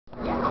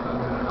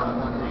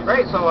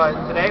Great. So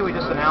today we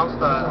just announced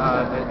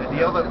a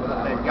deal that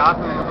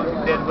Yahoo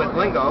did with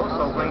Vlingo.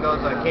 So Vlingo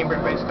is a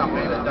Cambridge-based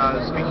company that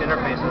does speech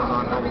interfaces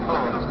on mobile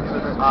phones.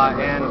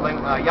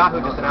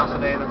 Yahoo just announced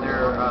today that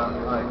they're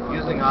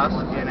using us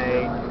in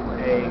a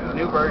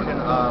new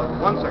version of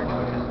OneSearch,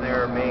 which is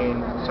their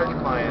main search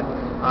client,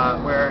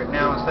 where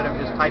now instead of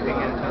just typing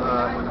into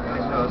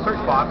a search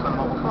box on a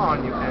mobile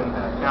phone, you can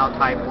now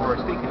type or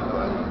speak into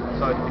it.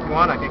 So if you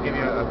want, I could give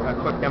you a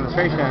quick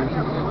demonstration.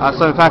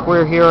 So in fact,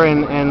 we're here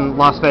in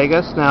Las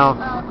Vegas now.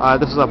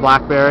 This is a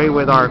BlackBerry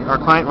with our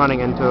client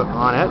running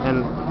on it,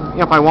 and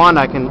if I want,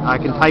 I can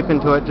type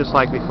into it just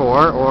like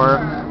before, or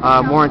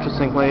more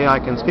interestingly, I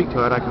can speak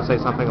to it. I can say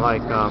something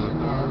like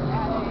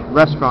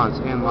restaurants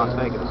in Las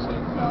Vegas.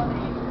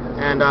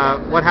 And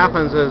what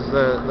happens is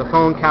the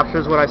phone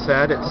captures what I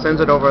said, it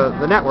sends it over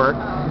the network,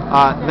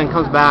 then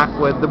comes back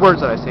with the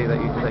words that I see that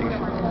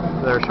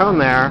are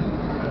shown there.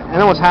 And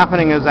then what's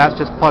happening is that's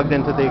just plugged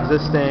into the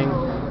existing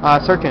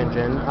search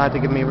engine to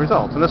give me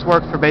results. And this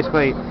works for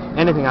basically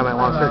anything I might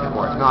want to search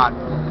for. It's not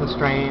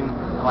constrained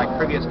like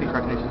previous speech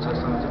recognition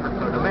systems for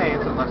clear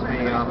domains. It lets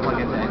me plug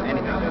into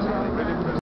anything.